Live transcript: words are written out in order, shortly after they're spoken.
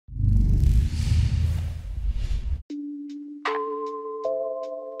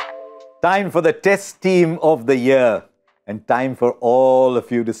Time for the test team of the year. And time for all of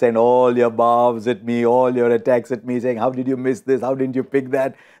you to send all your barbs at me, all your attacks at me, saying, how did you miss this? How didn't you pick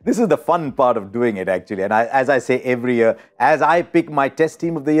that? This is the fun part of doing it, actually. And as I say every year, as I pick my test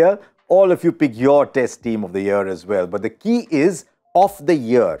team of the year, all of you pick your test team of the year as well. But the key is of the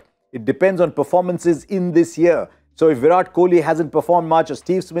year. It depends on performances in this year. So if Virat Kohli hasn't performed much or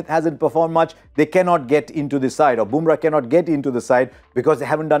Steve Smith hasn't performed much, they cannot get into the side, or Bumrah cannot get into the side because they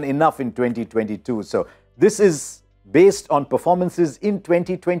haven't done enough in 2022. So this is based on performances in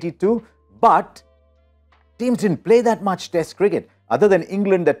 2022, but teams didn't play that much test cricket. Other than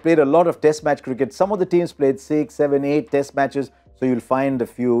England that played a lot of test match cricket, some of the teams played 6, 7, 8 test matches. So you'll find a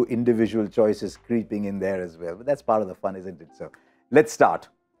few individual choices creeping in there as well. But that's part of the fun, isn't it? So let's start.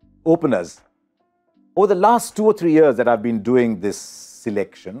 Openers. Over the last 2 or 3 years that I've been doing this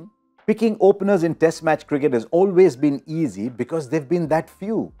selection, picking openers in test match cricket has always been easy because they've been that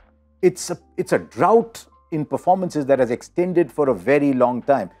few. It's a drought in performances that has extended for a very long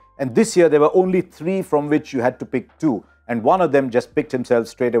time. And this year there were only 3 from which you had to pick 2. And one of them just picked himself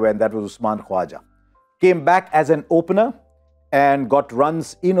straight away, and that was Usman Khawaja. Came back as an opener and got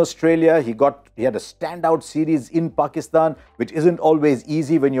runs in Australia. He had a standout series in Pakistan, which isn't always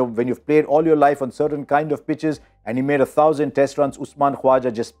easy when you've played all your life on certain kind of pitches. And he made 1,000 test runs. Usman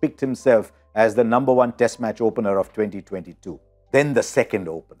Khawaja just picked himself as the #1 test match opener of 2022. Then the second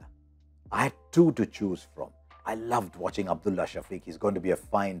opener. I had 2 to choose from. I loved watching Abdullah Shafiq. He's going to be a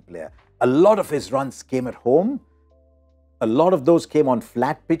fine player. A lot of his runs came at home. A lot of those came on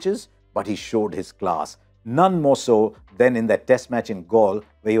flat pitches, but he showed his class. None more so than in that test match in Galle,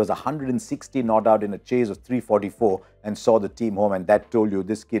 where he was 160 not out in a chase of 344 and saw the team home, and that told you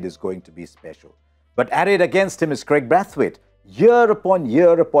this kid is going to be special. But arrayed against him is Craig Brathwaite. Year upon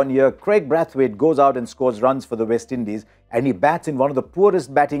year upon year, Craig Brathwaite goes out and scores runs for the West Indies, and he bats in one of the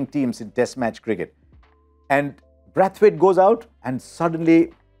poorest batting teams in test match cricket. And Brathwaite goes out, and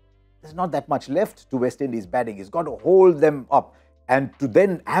suddenly there's not that much left to West Indies batting. He's got to hold them up. And to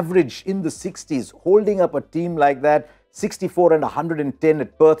then average in the 60s, holding up a team like that, 64 and 110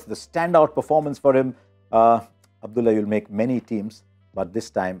 at Perth, the standout performance for him. Abdullah, you'll make many teams, but this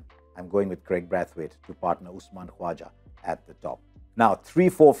time I'm going with Craig Brathwaite to partner Usman Khawaja at the top. Now, 3,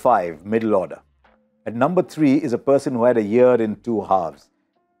 4, 5, middle order. At number 3 is a person who had a year in 2 halves.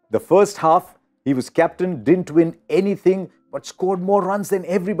 The first half, he was captain, didn't win anything, but scored more runs than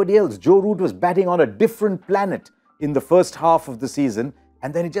everybody else. Joe Root was batting on a different planet in the first half of the season,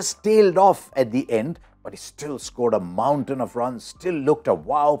 and then he just tailed off at the end, but he still scored a mountain of runs, still looked a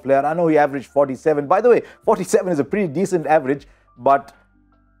wow player. I know he averaged 47. By the way, 47 is a pretty decent average, but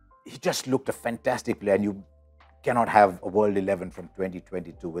he just looked a fantastic player, and you cannot have a World 11 from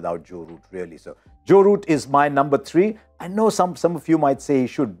 2022 without Joe Root, really. So Joe Root is my number 3. I know some of you might say he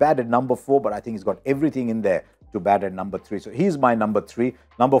should bat at number 4, but I think he's got everything in there to bat at number 3. So he's my number 3.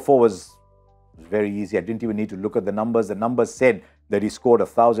 Number 4 was very easy. I didn't even need to look at the numbers. The numbers said that he scored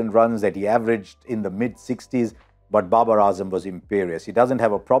 1,000 runs, that he averaged in the mid-60s, but Babar Azam was imperious. He doesn't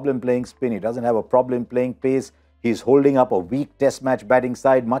have a problem playing spin. He doesn't have a problem playing pace. He's holding up a weak test match batting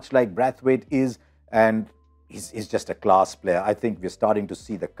side, much like Brathwaite is, and he's just a class player. I think we're starting to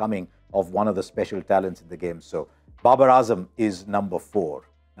see the coming of one of the special talents in the game. So Babar Azam is number 4.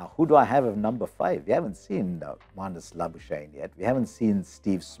 Now, who do I have as number 5? We haven't seen Marnus Labuschagne yet. We haven't seen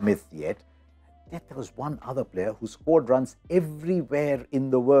Steve Smith yet. Yet there was one other player who scored runs everywhere in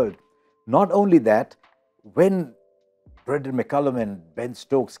the world. Not only that, when Brendan McCullum and Ben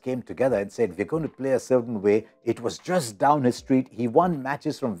Stokes came together and said, we're going to play a certain way, it was just down his street. He won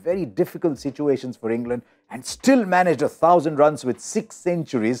matches from very difficult situations for England and still managed 1,000 runs with 6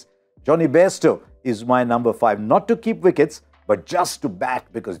 centuries. Johnny Bairstow is my number 5. Not to keep wickets, but just to bat,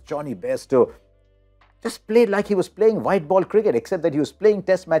 because Johnny Bairstow just played like he was playing white ball cricket, except that he was playing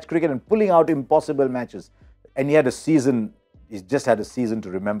test match cricket and pulling out impossible matches. And he had a season, he's just had a season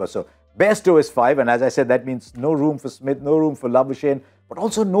to remember. So Bairstow is 5, and as I said, that means no room for Smith, no room for Labuschagne, but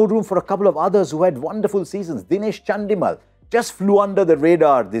also no room for a couple of others who had wonderful seasons. Dinesh Chandimal just flew under the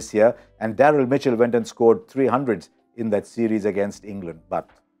radar this year, and Daryl Mitchell went and scored 300s in that series against England. But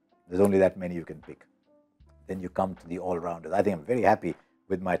there's only that many you can pick. Then you come to the all-rounders. I think I'm very happy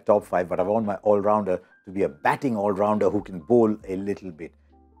with my top 5, but I want my all-rounder to be a batting all-rounder who can bowl a little bit.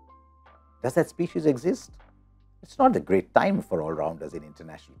 Does that species exist? It's not a great time for all-rounders in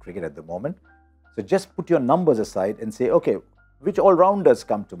international cricket at the moment. So just put your numbers aside and say, okay, which all-rounders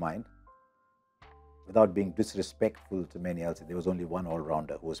come to mind? Without being disrespectful to many else, there was only one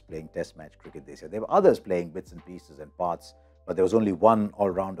all-rounder who was playing test match cricket this year. There were others playing bits and pieces and parts, but there was only one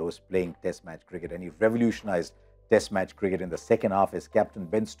all-rounder who was playing test match cricket, and he revolutionized Test match cricket in the second half. As captain,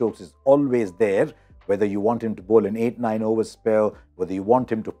 Ben Stokes is always there, whether you want him to bowl an 8-9 over spell, whether you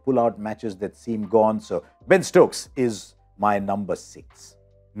want him to pull out matches that seem gone. So Ben Stokes is my number 6.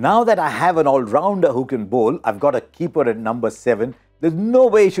 Now that I have an all-rounder who can bowl, I've got a keeper at number 7. There's no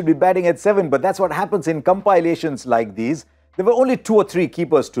way he should be batting at 7, but that's what happens in compilations like these. There were only 2 or 3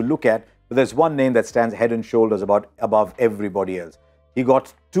 keepers to look at, but there's one name that stands head and shoulders above everybody else. He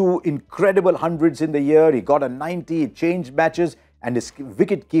got 2 incredible hundreds in the year. He got a 90, he changed matches, and his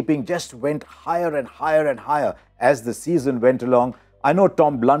wicket keeping just went higher and higher and higher as the season went along. I know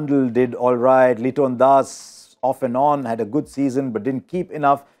Tom Blundell did all right. Liton Das, off and on, had a good season but didn't keep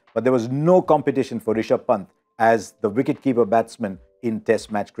enough. But there was no competition for Rishabh Pant as the wicketkeeper batsman in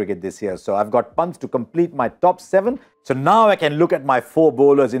Test match cricket this year. So I've got Pant to complete my top 7. So now I can look at my 4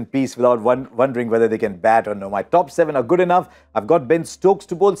 bowlers in peace without wondering whether they can bat or no. My top 7 are good enough. I've got Ben Stokes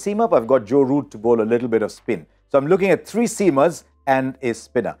to bowl seam up. I've got Joe Root to bowl a little bit of spin. So I'm looking at 3 seamers and a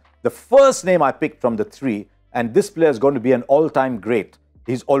spinner. The first name I picked from the 3, and this player is going to be an all-time great.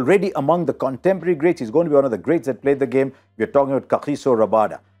 He's already among the contemporary greats. He's going to be one of the greats that played the game. We're talking about Kagiso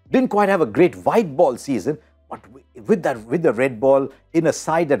Rabada. Didn't quite have a great white ball season, but with the red ball in a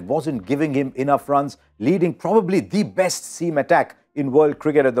side that wasn't giving him enough runs, leading probably the best seam attack in world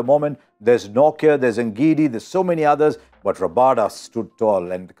cricket at the moment. There's Nokia, there's Ngidi, there's so many others, but Rabada stood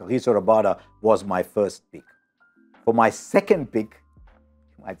tall, and Kagiso Rabada was my first pick. For my second pick,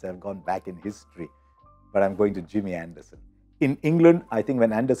 you might have gone back in history, but I'm going to Jimmy Anderson. In England, I think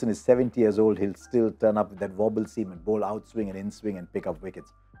when Anderson is 70 years old, he'll still turn up with that wobble seam and bowl outswing and in-swing and pick up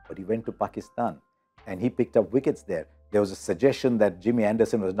wickets. But he went to Pakistan and he picked up wickets there. There was a suggestion that Jimmy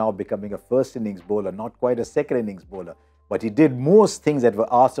Anderson was now becoming a first innings bowler, not quite a second innings bowler. But he did most things that were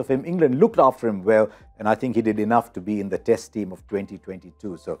asked of him. England looked after him well, and I think he did enough to be in the Test team of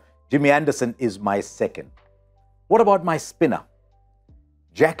 2022. So Jimmy Anderson is my second. What about my spinner?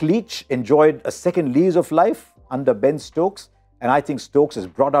 Jack Leach enjoyed a second lease of life under Ben Stokes, and I think Stokes has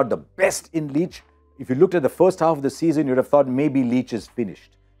brought out the best in Leach. If you looked at the first half of the season, you'd have thought maybe Leach is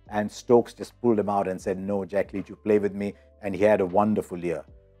finished. And Stokes just pulled him out and said, no, Jack Leach, you play with me. And he had a wonderful year.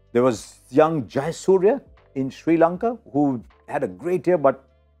 There was young Jayasuriya in Sri Lanka who had a great year, but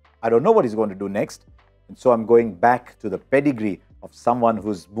I don't know what he's going to do next. And so I'm going back to the pedigree of someone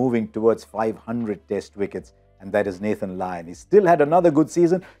who's moving towards 500 Test wickets, and that is Nathan Lyon. He still had another good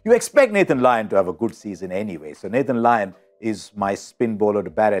season. You expect Nathan Lyon to have a good season anyway. So Nathan Lyon is my spin bowler to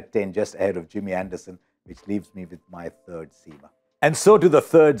bat at 10, just ahead of Jimmy Anderson, which leaves me with my third seamer. And so to the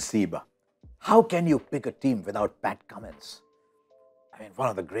third seamer. How can you pick a team without Pat Cummins? I mean, one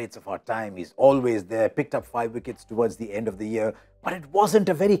of the greats of our time. He's always there, picked up 5 wickets towards the end of the year, but it wasn't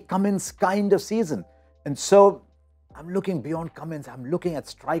a very Cummins kind of season. And so I'm looking beyond Cummins. I'm looking at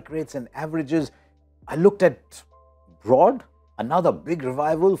strike rates and averages. I looked at Broad, another big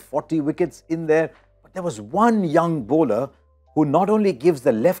revival, 40 wickets in there. But there was one young bowler who not only gives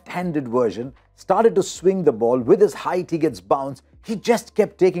the left-handed version, started to swing the ball. With his height, he gets bounced. He just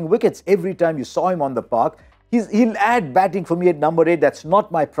kept taking wickets every time you saw him on the park. He'll add batting for me at number 8. That's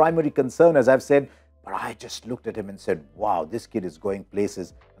not my primary concern, as I've said. But I just looked at him and said, wow, this kid is going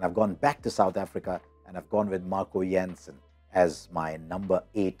places. And I've gone back to South Africa, and I've gone with Marco Jansen as my number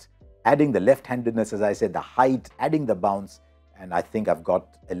 8. Adding the left-handedness, as I said, the height, adding the bounce. And I think I've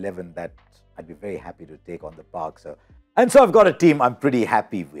got 11 that I'd be very happy to take on the park. And so I've got a team I'm pretty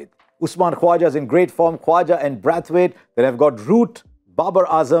happy with. Usman Khawaja is in great form. Khawaja and Brathwaite. Then I've got Root, Babar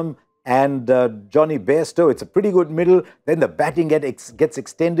Azam, and Johnny Bairstow. It's a pretty good middle. Then the batting gets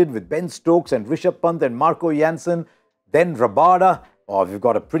extended with Ben Stokes and Rishabh Pant and Marco Jansen. Then Rabada. Oh, we've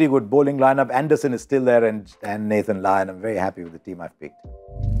got a pretty good bowling lineup. Anderson is still there, and Nathan Lyon. I'm very happy with the team I've picked.